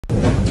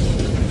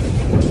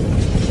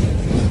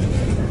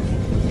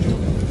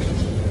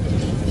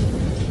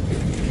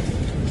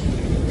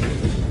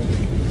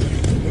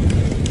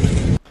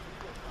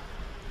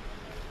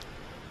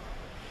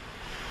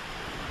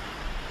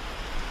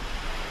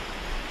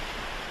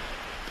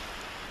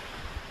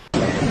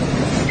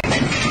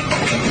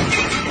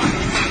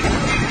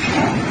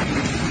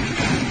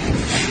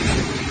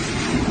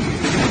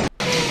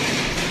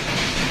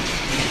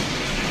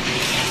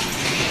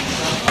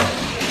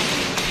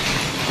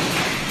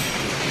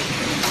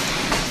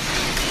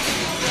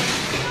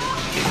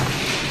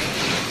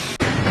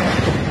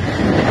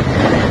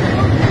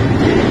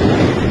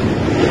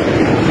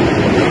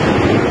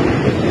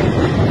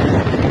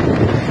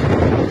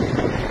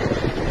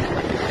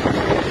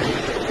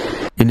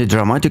In a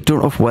dramatic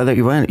turn of weather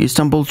event,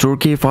 Istanbul,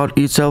 Turkey found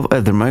itself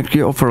at the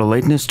mercy of a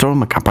relentless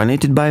storm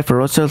accompanied by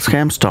ferocious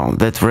hailstones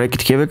that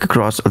wreaked havoc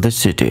across the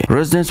city.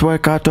 Residents were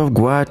caught off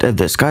guard at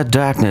the sky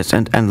darkness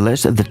and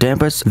unleashed the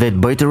tempest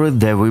that battered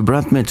the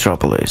vibrant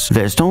metropolis.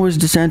 The storm which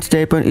descended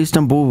upon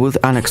Istanbul with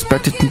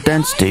unexpected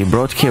intensity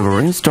brought heavy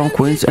rain, strong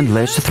winds, and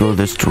lashed through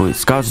the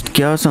streets, caused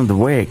chaos on the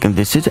way, and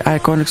the city's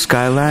iconic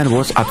skyline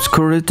was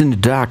obscured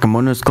in dark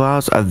ominous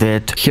clouds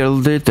that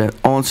heralded the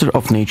onset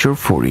of nature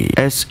fury.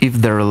 As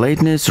if the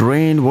relentless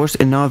rain was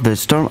enough, the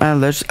storm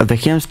unleashed the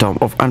hailstorm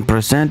of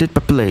unprecedented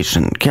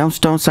population.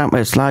 Hailstones, some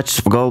as large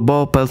as golf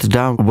ball, pelted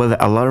down with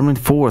alarming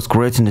force,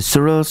 creating a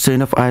surreal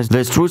scene of ice.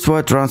 The streets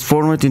were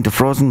transformed into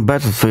frozen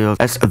battlefields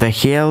as the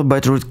hail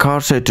battered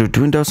cars shattered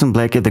windows and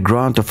blackened the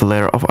ground of a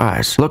layer of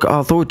ice. Local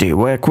authorities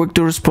were quick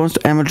to respond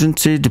to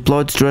emergency,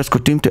 deployed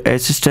rescue team to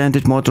assist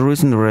stranded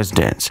motorists and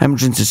residents.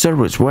 Emergency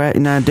services were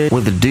inundated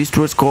with the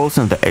distress calls,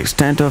 and the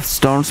extent of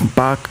storm's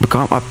impact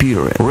became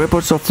apparent.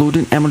 Reports of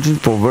flooding emerged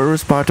for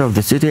various parts of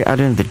the city,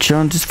 adding the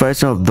challenges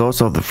facing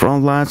those of the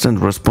front lines and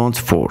response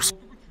force.